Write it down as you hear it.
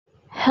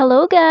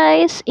Hello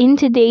guys! In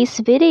today's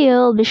video,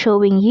 I'll be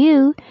showing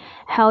you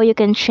how you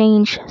can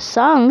change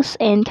songs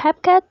in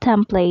CapCut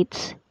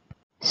templates.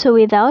 So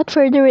without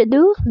further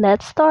ado,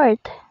 let's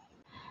start.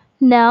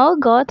 Now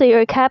go to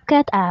your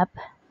CapCut app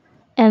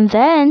and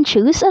then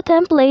choose a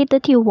template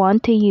that you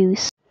want to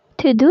use.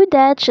 To do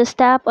that, just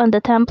tap on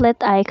the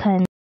template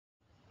icon.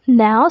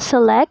 Now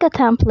select a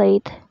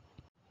template.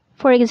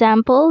 For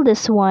example,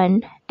 this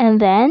one,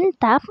 and then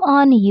tap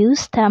on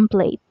Use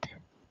Template.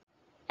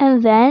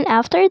 And then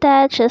after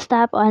that, just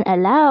tap on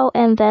Allow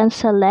and then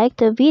select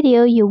the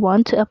video you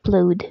want to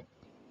upload.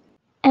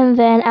 And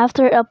then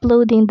after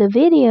uploading the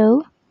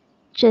video,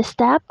 just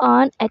tap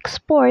on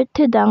Export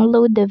to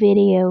download the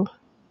video.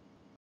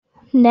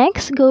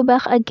 Next, go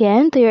back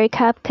again to your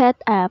CapCut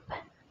app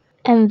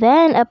and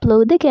then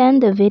upload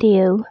again the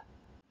video.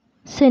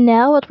 So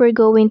now what we're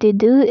going to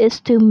do is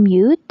to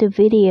mute the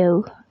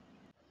video.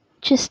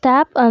 Just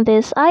tap on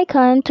this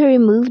icon to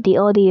remove the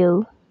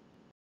audio.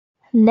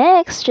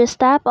 Next, just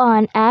tap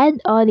on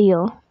Add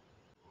Audio.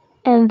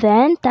 And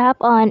then tap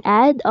on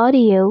Add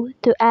Audio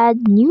to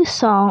add new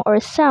song or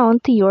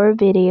sound to your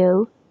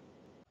video.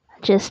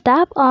 Just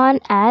tap on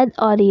Add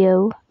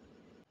Audio.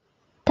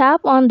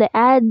 Tap on the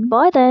Add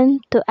button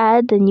to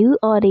add the new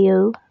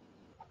audio.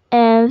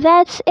 And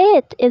that's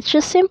it! It's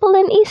just simple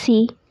and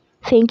easy.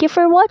 Thank you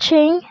for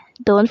watching.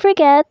 Don't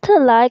forget to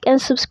like and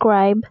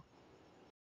subscribe.